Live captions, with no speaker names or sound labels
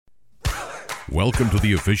Welcome to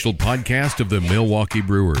the official podcast of the Milwaukee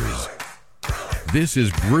Brewers. This is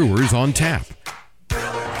Brewers on Tap.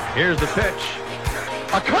 Here's the pitch.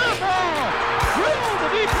 A curveball! Drilled to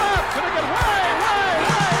deep left. Gonna get way out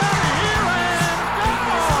of here and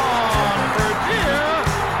gone for deer.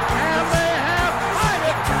 And they have tied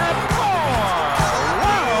it at 4.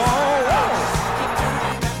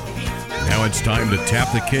 Wow! Now it's time to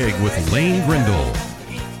tap the keg with Lane Grindle.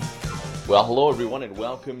 Well, hello everyone, and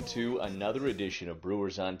welcome to another edition of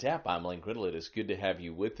Brewers on Tap. I'm Lane Grindle. It is good to have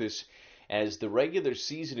you with us as the regular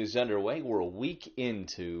season is underway. We're a week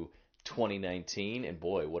into 2019, and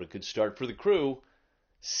boy, what a good start for the crew.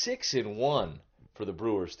 6-1 for the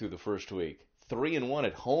Brewers through the first week. 3-1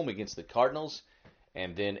 at home against the Cardinals,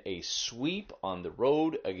 and then a sweep on the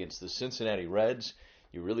road against the Cincinnati Reds.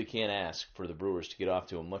 You really can't ask for the Brewers to get off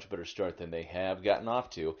to a much better start than they have gotten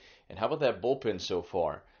off to. And how about that bullpen so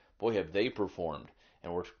far? Boy, have they performed.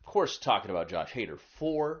 And we're, of course, talking about Josh Hader.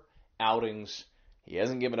 4 outings. He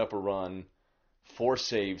hasn't given up a run. 4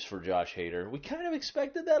 saves for Josh Hader. We kind of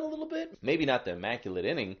expected that a little bit. Maybe not the immaculate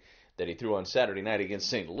inning that he threw on Saturday night against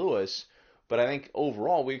St. Louis, but I think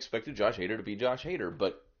overall we expected Josh Hader to be Josh Hader.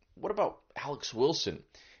 But what about Alex Wilson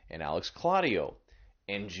and Alex Claudio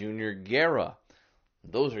and Junior Guerra?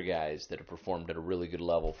 Those are guys that have performed at a really good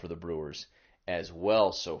level for the Brewers as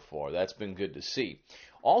well so far. That's been good to see.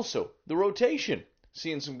 Also, the rotation,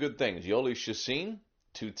 seeing some good things. Jhoulys Chacin,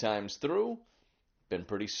 2 times through, been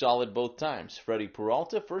pretty solid both times. Freddie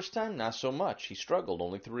Peralta, first time, not so much. He struggled,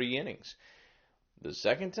 only 3 innings. The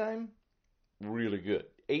second time, really good.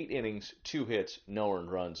 8 innings, 2 hits, no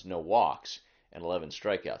earned runs, no walks, and 11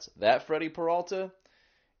 strikeouts. That Freddie Peralta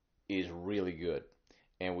is really good.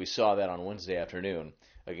 And we saw that on Wednesday afternoon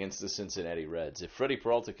against the Cincinnati Reds. If Freddie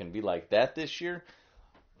Peralta can be like that this year,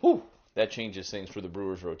 whew, that changes things for the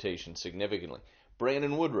Brewers' rotation significantly.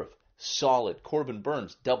 Brandon Woodruff, solid. Corbin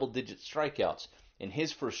Burns, double-digit strikeouts in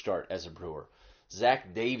his first start as a Brewer.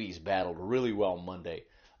 Zach Davies battled really well Monday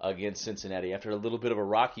against Cincinnati. After a little bit of a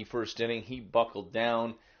rocky first inning, he buckled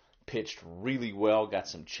down, pitched really well, got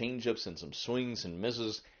some changeups and some swings and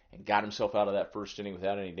misses, and got himself out of that first inning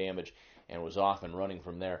without any damage, and was off and running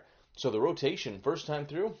from there. So the rotation, first time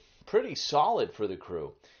through, pretty solid for the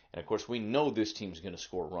crew. And, of course, we know this team's going to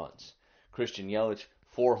score runs. Christian Yelich,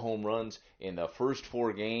 4 home runs in the first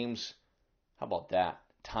 4 games. How about that?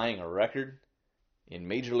 Tying a record in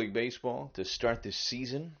Major League Baseball to start this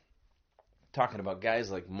season. Talking about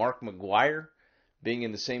guys like Mark McGwire being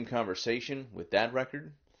in the same conversation with that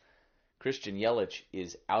record. Christian Yelich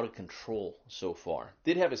is out of control so far.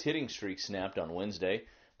 Did have his hitting streak snapped on Wednesday,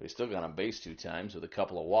 but he still got on base 2 times with a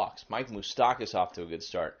couple of walks. Mike Moustakas off to a good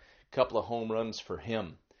start. Couple of home runs for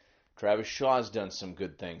him. Travis Shaw's done some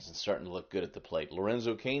good things and starting to look good at the plate.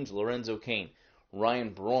 Lorenzo Cain. Ryan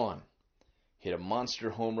Braun hit a monster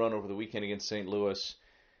home run over the weekend against St. Louis.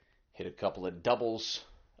 Hit a couple of doubles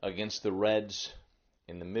against the Reds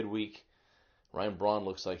in the midweek. Ryan Braun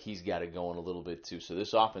looks like he's got it going a little bit too. So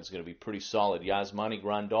this offense is going to be pretty solid. Yasmani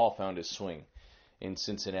Grandal found his swing in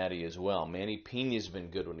Cincinnati as well. Manny Piña's been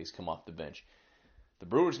good when he's come off the bench. The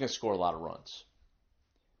Brewers are going to score a lot of runs.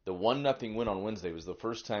 The 1-0 win on Wednesday was the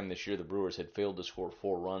first time this year the Brewers had failed to score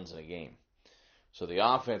 4 runs in a game. So the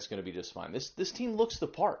offense is going to be just fine. This team looks the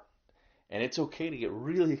part. And it's okay to get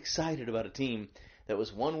really excited about a team that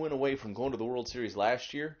was 1 win away from going to the World Series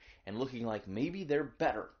last year and looking like maybe they're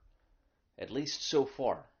better, at least so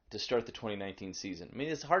far, to start the 2019 season. I mean,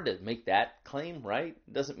 it's hard to make that claim, right?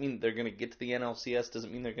 Doesn't mean they're going to get to the NLCS,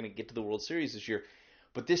 doesn't mean they're going to get to the World Series this year.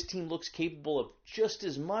 But this team looks capable of just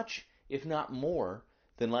as much, if not more,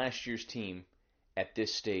 than last year's team at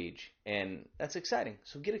this stage. And that's exciting.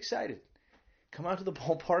 So get excited. Come out to the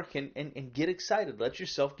ballpark and get excited. Let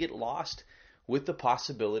yourself get lost with the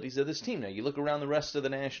possibilities of this team. Now, you look around the rest of the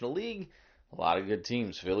National League, a lot of good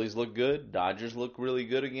teams. Phillies look good. Dodgers look really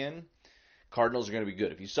good again. Cardinals are going to be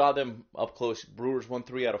good. If you saw them up close, Brewers won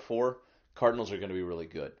 3 out of 4. Cardinals are going to be really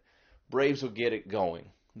good. Braves will get it going.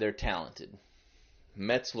 They're talented.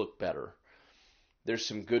 Mets look better. There's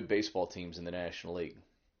some good baseball teams in the National League.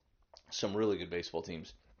 Some really good baseball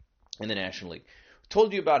teams in the National League.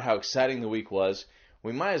 Told you about how exciting the week was.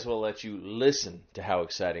 We might as well let you listen to how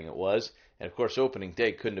exciting it was. And, of course, opening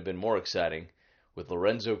day couldn't have been more exciting with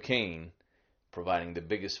Lorenzo Cain providing the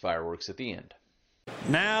biggest fireworks at the end.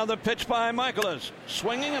 Now the pitch by Michaelis.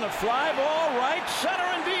 Swinging and a fly ball right center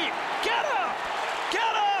and deep. Get up!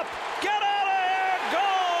 Get up! Get out of here!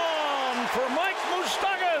 Gone for Mike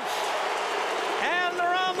Moustakas. And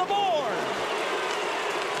they're on the board.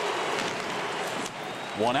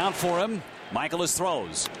 1 out for him. Michaelis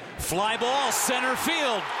throws. Fly ball, center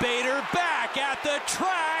field. Bader back at the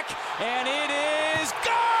track. And it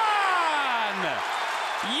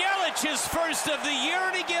Yelich his first of the year,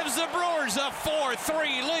 and he gives the Brewers a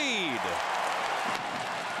 4-3 lead.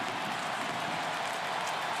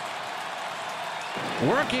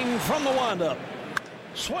 Working from the windup.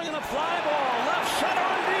 Swinging a fly ball, left center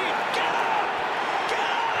and deep. Get up! Get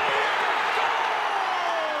out of here!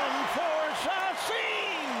 Gone for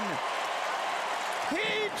Chacin! He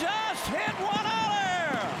just hit one out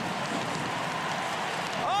there!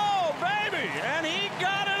 Oh, baby! And he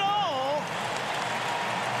got it all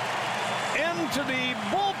into the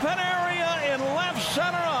bullpen area in left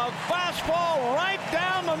center. A fastball right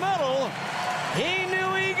down the middle. He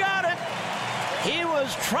knew he got it. He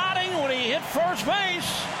was trotting when he hit first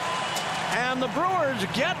base, and the Brewers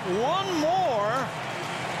get one more.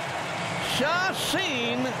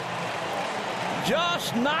 Chacin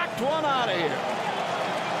just knocked one out of here.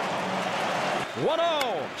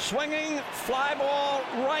 1-0, swinging fly ball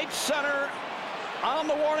right center on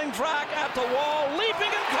the warning track at the wall, leaping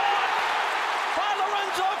and caught by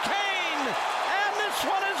Lorenzo Cain, and this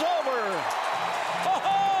one is over.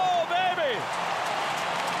 Oh, baby!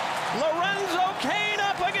 Lorenzo Cain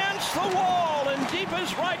up against the wall in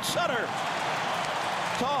deepest right center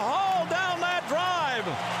to haul down that drive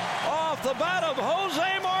off the bat of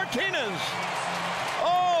Jose Martinez.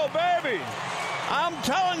 Oh, baby. I'm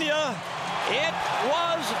telling you, it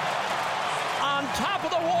was on top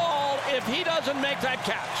of the wall if he doesn't make that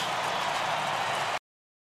catch.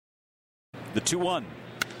 The 2-1.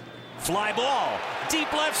 Fly ball.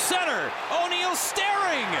 Deep left center. O'Neill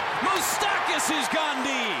staring. Moustakas has gone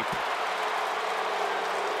deep.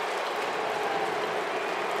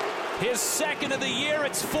 His second of the year.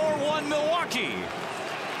 It's 4-1 Milwaukee.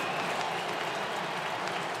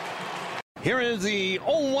 Here is the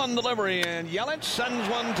 0-1 delivery, and Yelich sends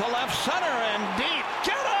one to left center and deep.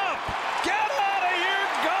 Get up! Get out of here!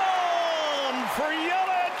 Gone for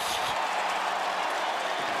Yelich!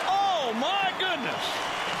 Oh, my goodness!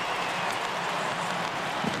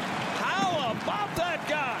 How about that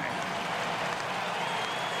guy?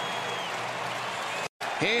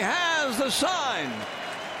 He has the sign.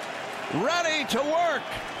 Ready to work.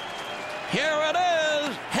 Here it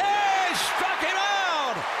is. Hey, struck him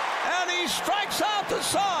out! And he strikes out the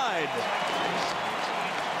side.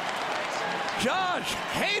 Josh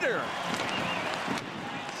Hader.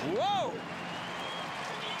 Whoa!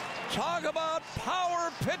 Talk about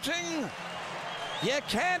power pitching. You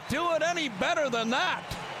can't do it any better than that.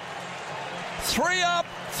 3 up,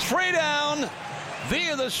 3 down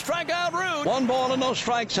via the strikeout route. 1 ball and no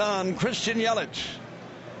strikes on Christian Yelich.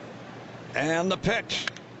 And the pitch.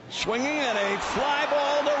 Swinging and a fly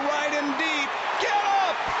ball to right and deep. Get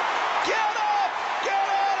up! Get up! Get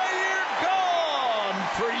out of here! Gone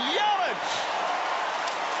for Yelich!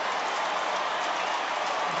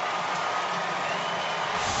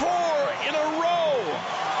 Four in a row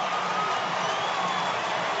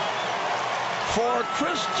for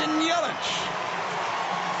Christian Yelich.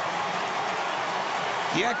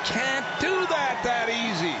 You can't do that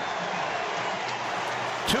easy.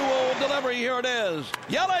 2-0 delivery, here it is.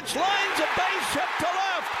 Yelich lines a base hit to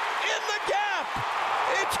left, in the gap.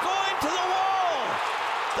 It's going to the wall.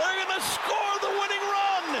 They're going to score the winning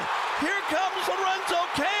run. Here comes Lorenzo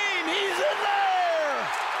Cain. He's in there.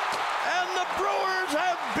 And the Brewers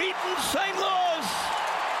have beaten St. Louis.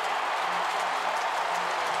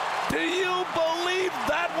 Do you believe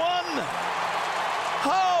that one?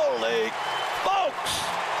 Holy folks.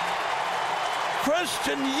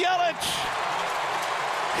 Christian Yelich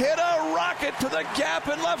hit a rocket to the gap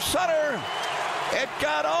in left center. It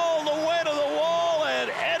got all the way to the wall, and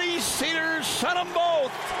Eddie Cedars sent them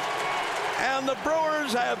both. And the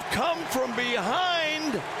Brewers have come from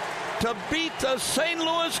behind to beat the St.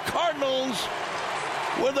 Louis Cardinals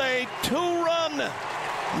with a 2-run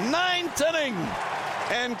 9th inning.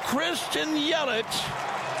 And Christian Yelich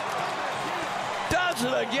does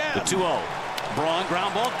it again. The 2-0. Braun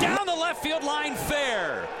ground ball down the left field line,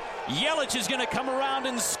 fair. Yelich is going to come around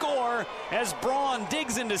and score as Braun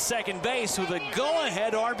digs into second base with a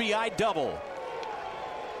go-ahead RBI double.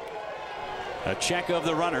 A check of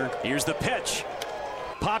the runner. Here's the pitch.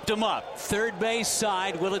 Popped him up. Third base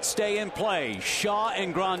side. Will it stay in play? Shaw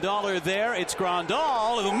and Grandal are there. It's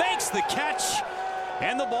Grandal who makes the catch,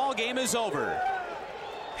 and the ball game is over.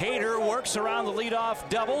 Hader works around the leadoff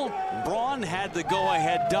double. Braun had the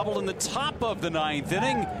go-ahead double in the top of the 9th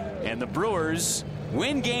inning, and the Brewers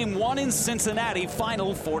win game 1 in Cincinnati,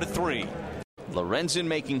 final 4-3. Lorenzen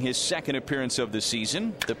making his second appearance of the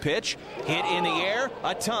season. The pitch, hit in the air,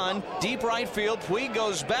 a ton, deep right field. Puig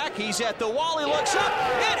goes back, he's at the wall, he looks up,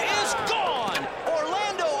 it is gone!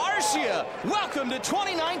 Orlando Arcia, welcome to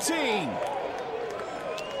 2019.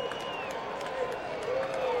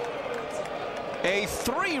 A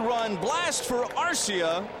 3-run blast for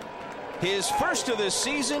Arcia. His first of the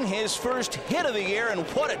season, his first hit of the year, and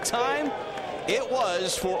what a time it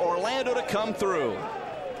was for Orlando to come through.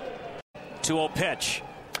 2-0 pitch.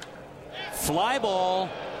 Fly ball,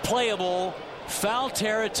 playable, foul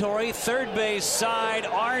territory, third base side.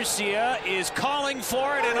 Arcia is calling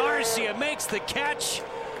for it, and Arcia makes the catch,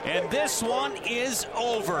 and this one is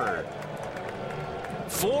over.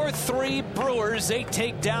 4-3 Brewers. They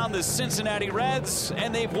take down the Cincinnati Reds,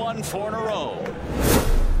 and they've won 4 in a row.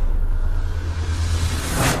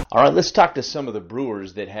 All right, let's talk to some of the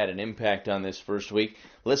Brewers that had an impact on this first week.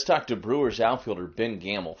 Let's talk to Brewers outfielder Ben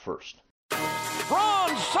Gamel first. Braun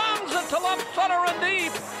sends it to left center and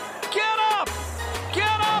deep. Get up!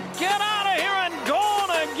 Get up! Get out of here and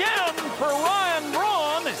gone again for Ryan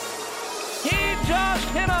Braun. He just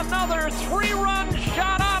hit another 3-run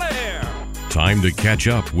shot out of here. Time to catch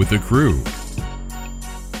up with the crew.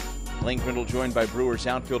 Lane Grindle joined by Brewers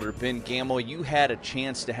outfielder Ben Gamel. You had a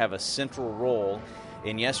chance to have a central role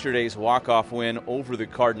in yesterday's walk-off win over the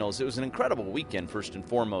Cardinals. It was an incredible weekend, first and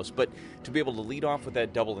foremost, but to be able to lead off with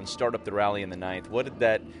that double and start up the rally in the ninth, what did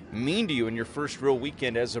that mean to you in your first real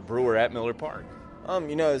weekend as a Brewer at Miller Park?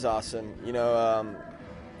 It was awesome.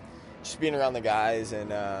 Just being around the guys and,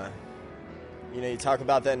 you talk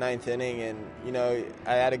about that ninth inning and,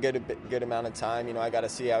 I had a good amount of time. I got to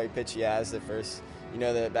see how he pitched Yaz the first,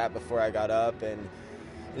 the bat before I got up, and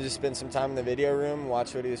just spend some time in the video room,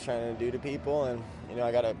 watch what he was trying to do to people, and, I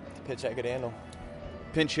got a pitch I could handle.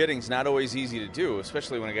 Pinch hitting's not always easy to do,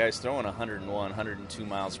 especially when a guy's throwing 101, 102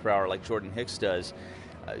 miles per hour like Jordan Hicks does.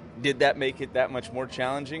 Did that make it that much more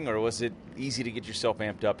challenging, or was it easy to get yourself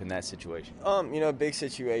amped up in that situation? Big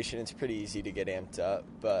situation, it's pretty easy to get amped up,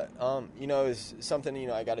 but, it was something,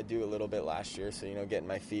 I got to do a little bit last year, so, getting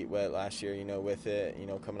my feet wet last year, with it,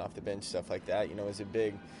 coming off the bench, stuff like that, was a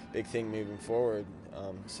big thing moving forward.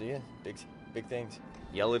 Big things.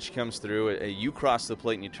 Yelich comes through. You cross the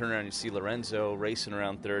plate and you turn around and you see Lorenzo racing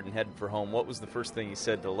around third and heading for home. What was the first thing he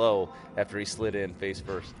said to Lowe after he slid in face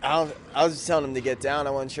first? I was just telling him to get down. I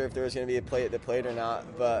wasn't sure if there was going to be a play at the plate or not,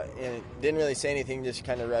 but didn't really say anything, just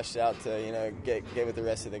kind of rushed out to get with the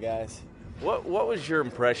rest of the guys. What was your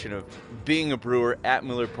impression of being a Brewer at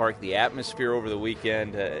Miller Park, the atmosphere over the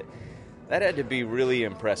weekend? That had to be really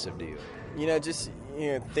impressive to you.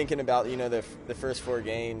 Thinking about, the first 4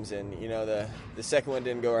 games and, the second one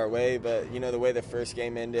didn't go our way, but, the way the first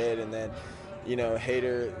game ended and then,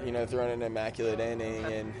 Hader, throwing an immaculate inning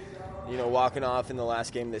and, walking off in the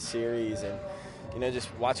last game of the series and, just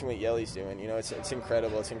watching what Yelly's doing, it's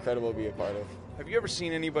incredible. It's incredible to be a part of. Have you ever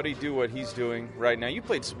seen anybody do what he's doing right now? You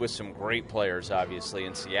played with some great players, obviously,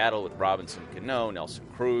 in Seattle with Robinson Cano, Nelson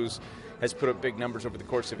Cruz has put up big numbers over the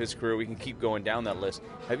course of his career. We can keep going down that list.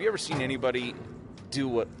 Have you ever seen anybody do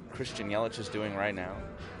what Christian Yelich is doing right now?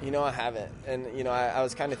 I haven't. And, I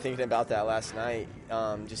was kind of thinking about that last night,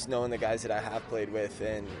 just knowing the guys that I have played with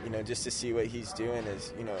and, just to see what he's doing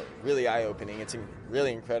is, really eye-opening. It's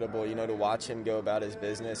really incredible, to watch him go about his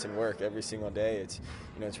business and work every single day. It's,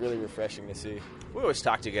 it's really refreshing to see. We always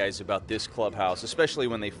talk to guys about this clubhouse, especially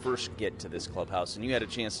when they first get to this clubhouse. And you had a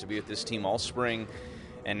chance to be with this team all spring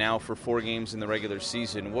and now for 4 games in the regular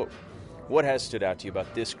season. What has stood out to you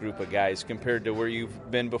about this group of guys compared to where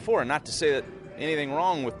you've been before? And not to say that anything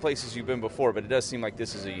wrong with places you've been before, but it does seem like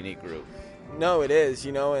this is a unique group. No, it is,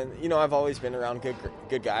 and, I've always been around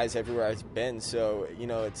good guys everywhere I've been, so,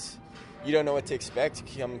 it's, you don't know what to expect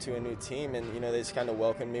coming to a new team, and, they just kind of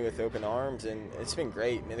welcomed me with open arms, and it's been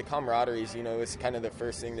great. I mean, the camaraderie is, it's kind of the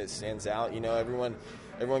first thing that stands out. Everyone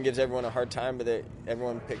gives everyone a hard time, but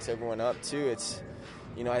everyone picks everyone up, too. It's,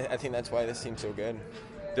 I think that's why this team's so good.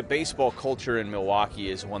 The baseball culture in Milwaukee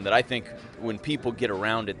is one that I think when people get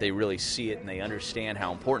around it, they really see it and they understand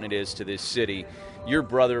how important it is to this city. Your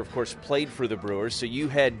brother, of course, played for the Brewers, so you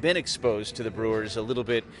had been exposed to the Brewers a little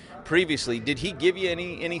bit previously. Did he give you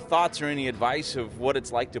any thoughts or any advice of what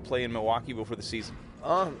it's like to play in Milwaukee before the season?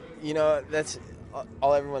 That's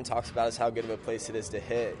all everyone talks about is how good of a place it is to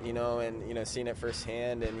hit, and, seeing it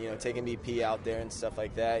firsthand and, taking BP out there and stuff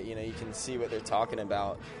like that, you can see what they're talking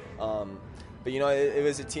about. But, it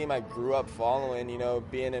was a team I grew up following,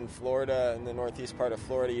 being in Florida, in the northeast part of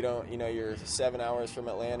Florida, you're 7 hours from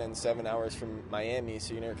Atlanta and 7 hours from Miami.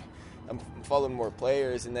 So, I'm following more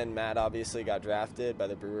players. And then Matt obviously got drafted by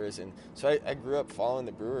the Brewers. And so I grew up following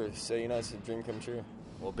the Brewers. So, it's a dream come true.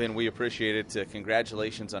 Well, Ben, we appreciate it.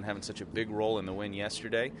 Congratulations on having such a big role in the win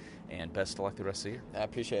yesterday, and best of luck the rest of the year. I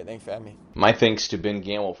appreciate it. Thanks for having me. My thanks to Ben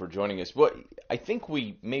Gamel for joining us. What I think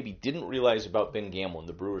we maybe didn't realize about Ben Gamel when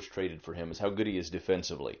the Brewers traded for him is how good he is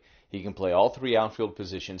defensively. He can play all 3 outfield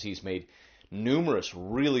positions. He's made numerous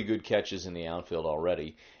really good catches in the outfield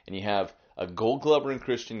already, and you have a Gold Glover in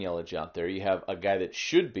Christian Yelich out there. You have a guy that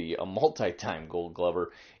should be a multi-time Gold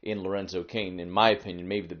Glover in Lorenzo Cain, in my opinion,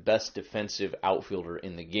 maybe the best defensive outfielder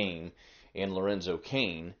in the game in Lorenzo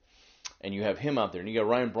Cain. And you have him out there. And you got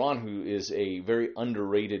Ryan Braun, who is a very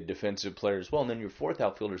underrated defensive player as well. And then your fourth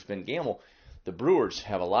outfielder is Ben Gamel. The Brewers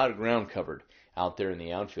have a lot of ground covered out there in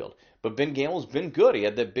the outfield. But Ben Gamel's been good. He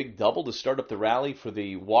had that big double to start up the rally for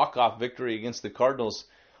the walk-off victory against the Cardinals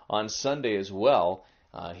on Sunday as well.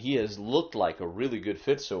 He has looked like a really good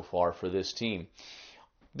fit so far for this team.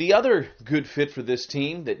 The other good fit for this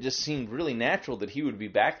team that just seemed really natural that he would be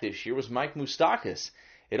back this year was Mike Moustakas.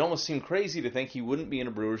 It almost seemed crazy to think he wouldn't be in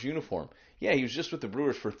a Brewers uniform. Yeah, he was just with the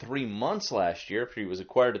Brewers for 3 months last year after he was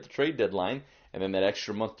acquired at the trade deadline, and then that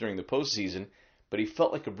extra month during the postseason. But he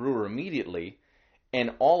felt like a Brewer immediately.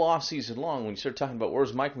 And all offseason long, when you start talking about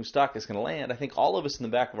where's Mike Moustakas going to land, I think all of us in the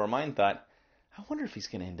back of our mind thought, I wonder if he's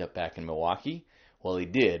going to end up back in Milwaukee. Well, he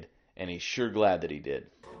did, and he's sure glad that he did.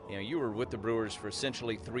 You know, you were with the Brewers for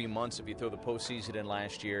essentially 3 months if you throw the postseason in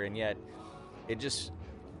last year, and yet it just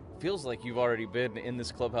feels like you've already been in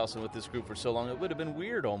this clubhouse and with this group for so long. It would have been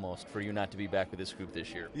weird almost for you not to be back with this group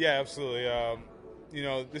this year. Yeah, absolutely. You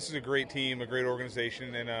know, this is a great team, a great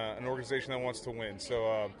organization, and an organization that wants to win.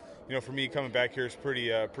 So, you know, for me, coming back here is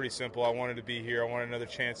pretty simple. I wanted to be here. I wanted another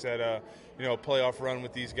chance at a playoff run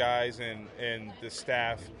with these guys and the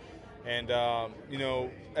staff. And, you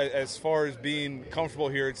know, as far as being comfortable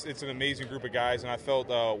here, it's an amazing group of guys, and I felt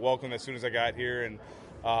welcome as soon as I got here. And,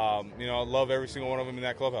 you know, I love every single one of them in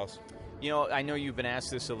that clubhouse. You know, I know you've been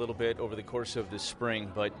asked this a little bit over the course of this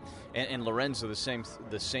spring, but and Lorenzo,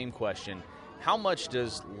 the same question. How much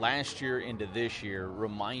does last year into this year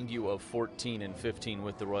remind you of 14 and 15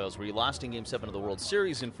 with the Royals, where you lost in Game 7 of the World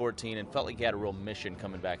Series in 14 and felt like you had a real mission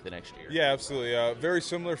coming back the next year? Yeah, absolutely. Very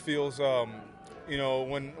similar feels. You know,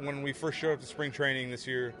 when we first showed up to spring training this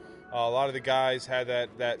year, a lot of the guys had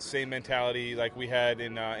that same mentality like we had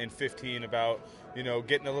in 15 about, you know,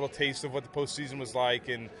 getting a little taste of what the postseason was like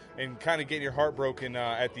and kind of getting your heart broken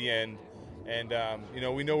at the end. And, you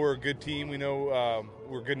know, we know we're a good team. We know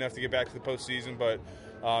we're good enough to get back to the postseason. But,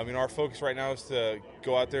 you know, our focus right now is to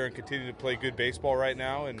go out there and continue to play good baseball right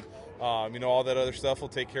now. And, you know, all that other stuff will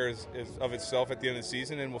take care of itself at the end of the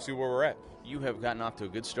season, and we'll see where we're at. You have gotten off to a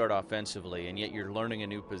good start offensively, and yet you're learning a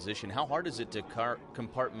new position. How hard is it to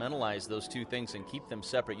compartmentalize those two things and keep them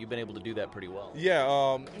separate? You've been able to do that pretty well.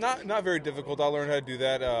 Yeah, not very difficult. I learned how to do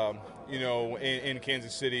that, you know, in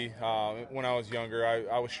Kansas City when I was younger.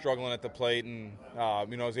 I was struggling at the plate, and,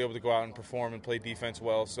 you know, I was able to go out and perform and play defense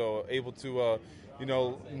well. So able to, you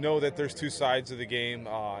know that there's two sides of the game,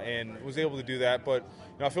 and was able to do that. But,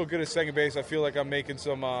 you know, I feel good at second base. I feel like I'm making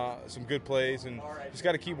some good plays, and just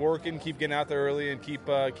got to keep working, keep getting out there early, and keep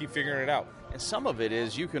figuring it out. And some of it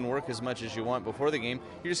is you can work as much as you want before the game.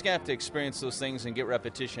 You're just going to have to experience those things and get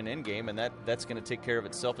repetition in game, and that's going to take care of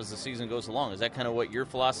itself as the season goes along. Is that kind of what your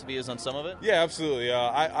philosophy is on some of it? Yeah, absolutely.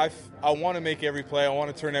 I want to make every play. I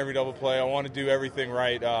want to turn every double play. I want to do everything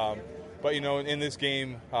right. But, you know, in this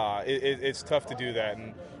game, it's tough to do that.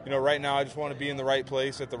 And, you know, right now I just want to be in the right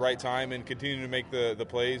place at the right time and continue to make the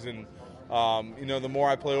plays. And, you know, the more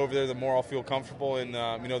I play over there, the more I'll feel comfortable and,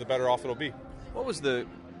 you know, the better off it'll be. What was the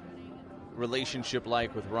relationship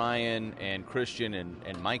like with Ryan and Christian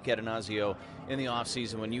and Mike Atanasio in the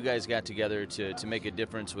offseason when you guys got together to make a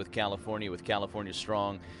difference with California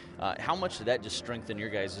Strong? How much did that just strengthen your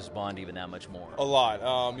guys' bond even that much more? A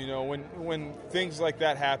lot. You know, when things like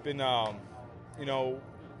that happen, you know,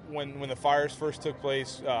 when the fires first took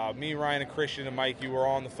place, me, Ryan, and Christian and Mikey were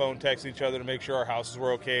all on the phone texting each other to make sure our houses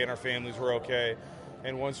were okay and our families were okay.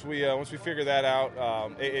 And once we figured that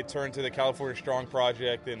out, it turned to the California Strong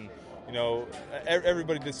Project, and you know,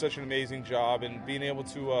 everybody did such an amazing job, and being able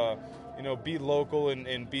to, you know, be local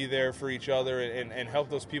and be there for each other and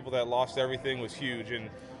help those people that lost everything was huge. And,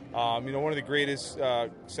 you know, one of the greatest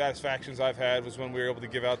satisfactions I've had was when we were able to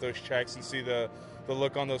give out those checks and see the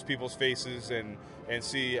look on those people's faces and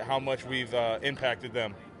see how much we've impacted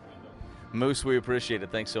them. Moose, we appreciate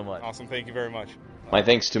it. Thanks so much. Awesome. Thank you very much. My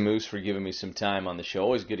thanks to Moose for giving me some time on the show.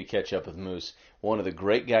 Always good to catch up with Moose. One of the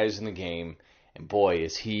great guys in the game. And boy,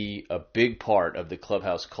 is he a big part of the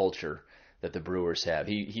clubhouse culture that the Brewers have.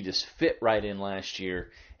 He just fit right in last year,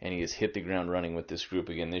 and he has hit the ground running with this group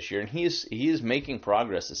again this year. And he is making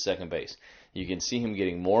progress at second base. You can see him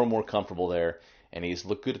getting more and more comfortable there, and he's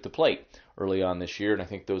looked good at the plate early on this year, and I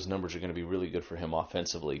think those numbers are going to be really good for him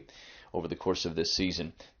offensively over the course of this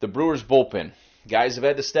season. The Brewers bullpen. Guys have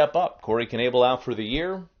had to step up. Corey Knebel out for the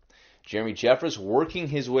year. Jeremy Jeffress working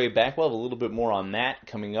his way back. We'll have a little bit more on that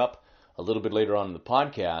coming up a little bit later on in the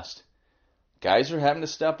podcast. guys are having to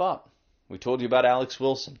step up. We told you about Alex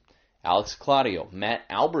Wilson, Alex Claudio, Matt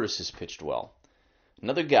Alberus has pitched well.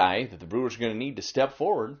 Another guy that the Brewers are going to need to step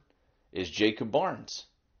forward is Jacob Barnes.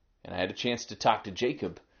 And I had a chance to talk to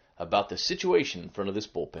Jacob about the situation in front of this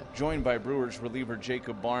bullpen. Joined by Brewers reliever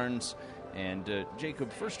Jacob Barnes. And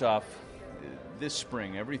Jacob, first off, this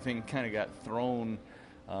spring, everything kind of got thrown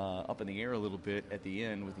up in the air a little bit at the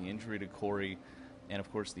end with the injury to Corey and,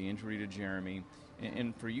 of course, the injury to Jeremy.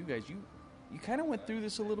 And for you guys, you kind of went through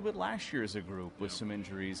this a little bit last year as a group with some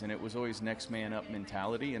injuries, and it was always next man up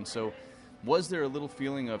mentality. And so was there a little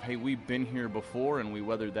feeling of, hey, we've been here before and we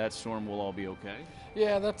weathered that storm, we'll all be okay?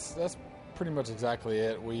 Yeah, that's pretty much exactly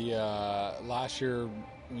it. We last year,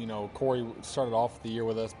 Corey started off the year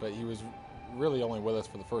with us, but he was really only with us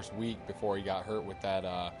for the first week before he got hurt with that,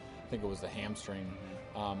 I think it was the hamstring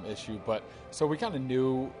issue. But so we kind of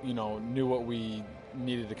knew what we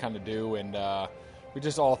needed to kind of do, and we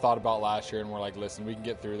just all thought about last year, and we're like, listen, we can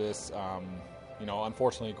get through this.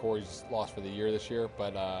 Unfortunately, Corey's lost for the year this year,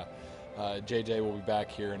 but JJ will be back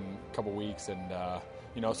here in a couple weeks,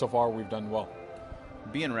 and so far we've done well.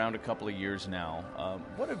 Being around a couple of years now,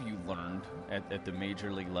 what have you learned at the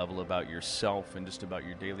major league level about yourself and just about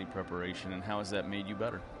your daily preparation, and how has that made you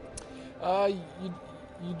better?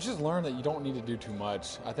 You just learn that you don't need to do too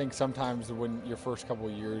much. I think sometimes when your first couple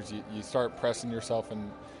of years, you start pressing yourself and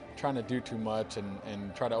trying to do too much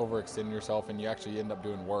and try to overextend yourself, and you actually end up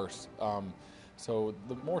doing worse. So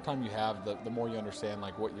the more time you have, the more you understand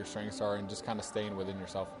what your strengths are and just kind of staying within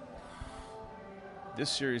yourself. This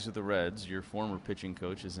series with the Reds, your former pitching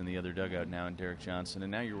coach is in the other dugout now, and Derek Johnson,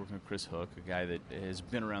 and now you're working with Chris Hook, a guy that has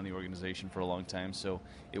been around the organization for a long time, so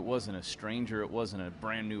it wasn't a stranger, it wasn't a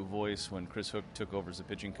brand new voice when Chris Hook took over as a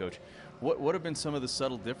pitching coach. What have been some of the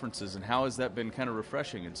subtle differences, and how has that been kind of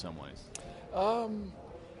refreshing in some ways?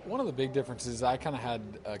 One of the big differences, I kind of had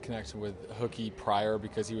a connection with Hookie prior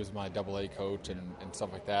because he was my AA coach and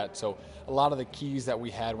stuff like that. So a lot of the keys that we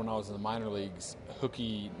had when I was in the minor leagues,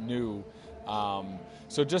 Hookie knew.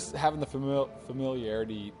 So just having the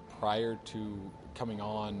familiarity prior to coming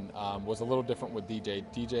on was a little different with DJ.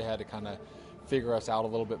 DJ had to kind of figure us out a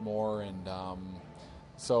little bit more, and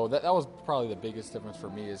so that was probably the biggest difference for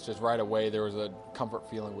me, is just right away there was a comfort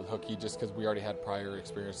feeling with Hookie just because we already had prior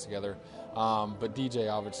experience together. But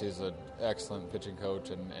DJ obviously is an excellent pitching coach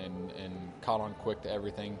and caught on quick to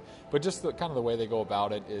everything. But just kind of the way they go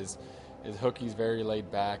about it is Hookie's very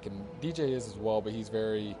laid back, and DJ is as well, but he's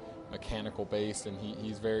very mechanical based, and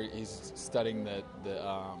he's studying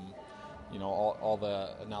all the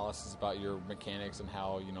analysis about your mechanics and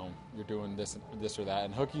how you're doing this or that.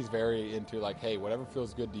 And Hookie's very into hey, whatever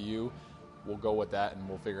feels good to you, we'll go with that and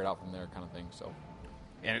we'll figure it out from there, kind of thing. So.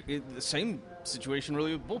 And the same situation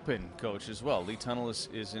really with bullpen coach as well. Lee Tunnell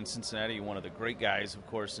is in Cincinnati, one of the great guys, of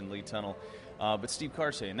course, in Lee Tunnell. But Steve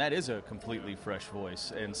Karsay, and that is a completely fresh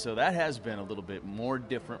voice. And so that has been a little bit more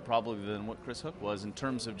different probably than what Chris Hook was in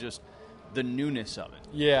terms of just the newness of it.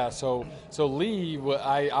 Yeah, so Lee,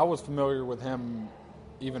 I was familiar with him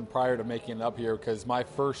even prior to making it up here because my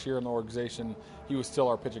first year in the organization, he was still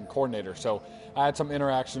our pitching coordinator. So I had some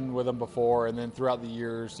interaction with him before, and then throughout the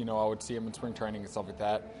years, I would see him in spring training and stuff like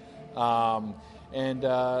that. And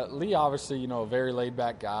Lee, obviously, a very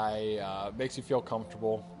laid-back guy, makes you feel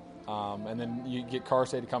comfortable. And then you get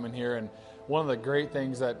Karsay to come in here, and one of the great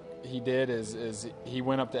things that he did is he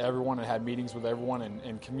went up to everyone and had meetings with everyone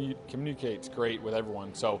and communicates great with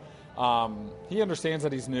everyone. So he understands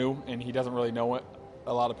that he's new and he doesn't really know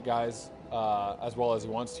a lot of guys as well as he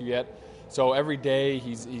wants to yet. So every day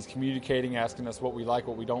he's communicating, asking us what we like,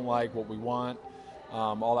 what we don't like, what we want,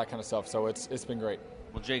 all that kind of stuff. So it's been great.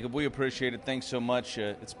 Well, Jacob, we appreciate it. Thanks so much.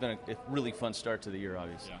 It's been a really fun start to the year,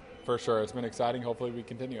 obviously. Yeah, for sure. It's been exciting. Hopefully we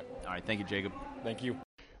continue it. All right. Thank you, Jacob. Thank you.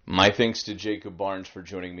 My thanks to Jacob Barnes for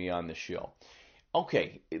joining me on the show.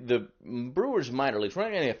 Okay, the Brewers minor leagues, we're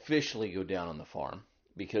not going to officially go down on the farm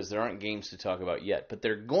because there aren't games to talk about yet, but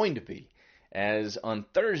they're going to be, as on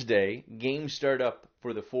Thursday, games start up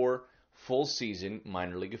for the 4 full-season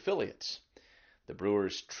minor league affiliates. The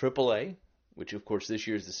Brewers AAA, which of course this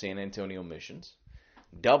year is the San Antonio Missions,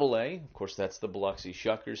 AA, of course that's the Biloxi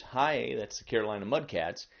Shuckers, High A, that's the Carolina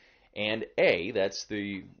Mudcats, and A, that's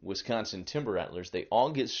the Wisconsin Timber Rattlers. They all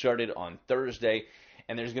get started on Thursday,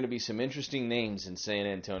 and there's going to be some interesting names in San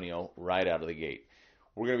Antonio right out of the gate.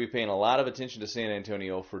 We're going to be paying a lot of attention to San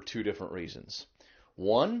Antonio for 2 different reasons.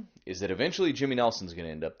 One is that eventually Jimmy Nelson's going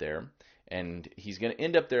to end up there, and he's going to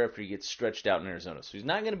end up there after he gets stretched out in Arizona. So he's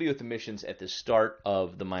not going to be with the Missions at the start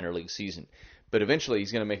of the minor league season, but eventually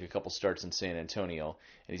he's going to make a couple starts in San Antonio,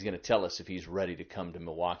 and he's going to tell us if he's ready to come to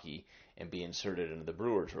Milwaukee and be inserted into the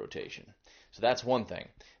Brewers rotation. So that's one thing.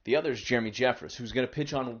 The other is Jeremy Jeffress, who's going to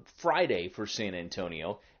pitch on Friday for San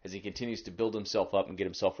Antonio as he continues to build himself up and get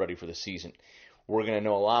himself ready for the season. We're going to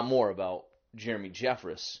know a lot more about Jeremy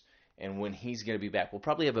Jeffress and when he's going to be back. We'll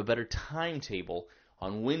probably have a better timetable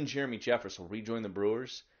on when Jeremy Jeffress will rejoin the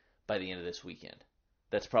Brewers by the end of this weekend.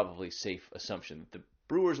 That's probably a safe assumption. The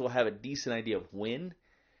Brewers will have a decent idea of when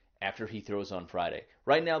after he throws on Friday.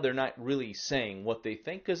 Right now, they're not really saying what they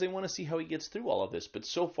think because they want to see how he gets through all of this. But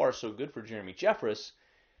so far, so good for Jeremy Jeffress.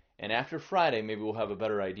 And after Friday, maybe we'll have a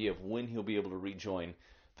better idea of when he'll be able to rejoin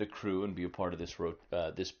the crew and be a part of this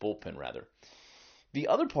bullpen, rather. The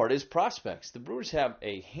other part is prospects. The Brewers have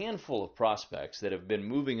a handful of prospects that have been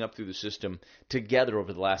moving up through the system together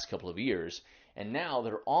over the last couple of years, and now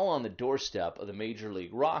they're all on the doorstep of the Major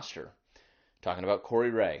League roster. Talking about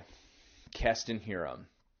Corey Ray, Keston Hiura,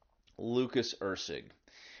 Lucas Erceg,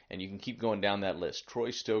 and you can keep going down that list.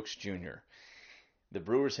 Troy Stokes Jr. The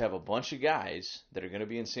Brewers have a bunch of guys that are going to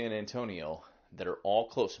be in San Antonio that are all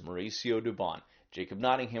close. Mauricio Dubon. Jacob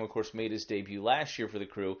Nottingham, of course, made his debut last year for the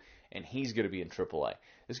crew, and he's going to be in AAA.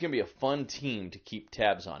 This is going to be a fun team to keep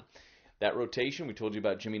tabs on. That rotation, we told you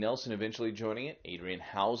about Jimmy Nelson eventually joining it. Adrian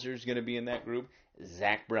Hauser is going to be in that group.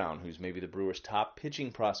 Zach Brown, who's maybe the Brewers' top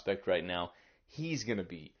pitching prospect right now, he's going to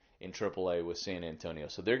be in AAA with San Antonio.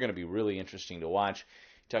 So they're going to be really interesting to watch.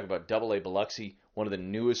 You talk about AA Biloxi, one of the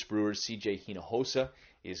newest Brewers, CJ Hinojosa,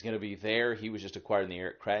 is going to be there. He was just acquired in the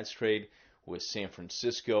Eric Kratz trade with San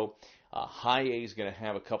Francisco. High A is going to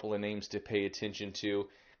have a couple of names to pay attention to.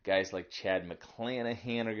 Guys like Chad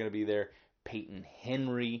McClanahan are going to be there. Peyton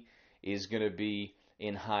Henry is going to be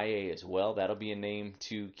in High A as well. That'll be a name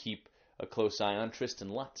to keep a close eye on. Tristan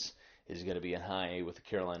Lutz is going to be in High A with the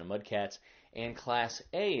Carolina Mudcats. And Class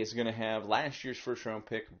A is going to have last year's first-round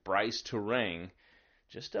pick, Bryce Turang,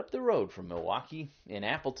 just up the road from Milwaukee in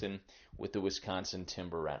Appleton with the Wisconsin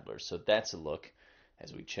Timber Rattlers. So that's a look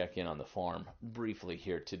as we check in on the farm briefly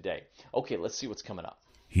here today. Okay, let's see what's coming up.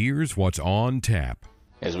 Here's what's on tap.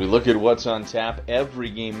 As we look at what's on tap, every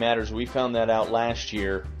game matters. We found that out last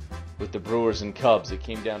year with the Brewers and Cubs. It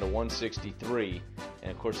came down to 163,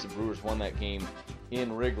 and of course the Brewers won that game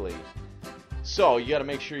in Wrigley. So you got to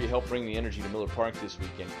make sure you help bring the energy to Miller Park this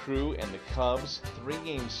weekend. Crew and the Cubs,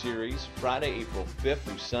 3-game series, Friday, April 5th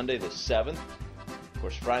through Sunday the 7th. Of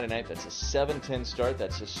course, Friday night, that's a 7:10 start.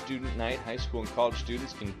 That's a student night. High school and college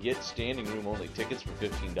students can get standing room only tickets for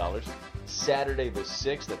 $15. Saturday the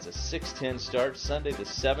 6th, that's a 6:10 start. Sunday the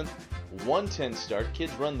 7th, 1:10 start.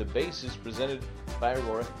 Kids run the bases, presented by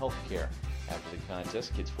Aurora Healthcare. After the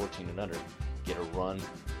contest, kids 14 and under get to run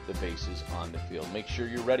the bases on the field. Make sure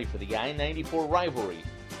you're ready for the I-94 rivalry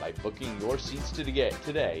by booking your seats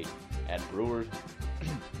today at Brewers.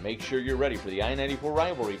 Make sure you're ready for the I-94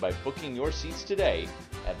 rivalry by booking your seats today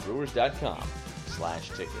at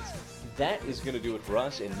brewers.com/tickets. That is going to do it for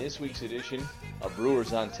us in this week's edition of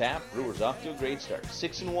Brewers on Tap. Brewers off to a great start.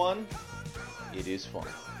 6-1. It is fun.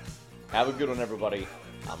 Have a good one, everybody.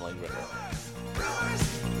 I'm Lane Ritter.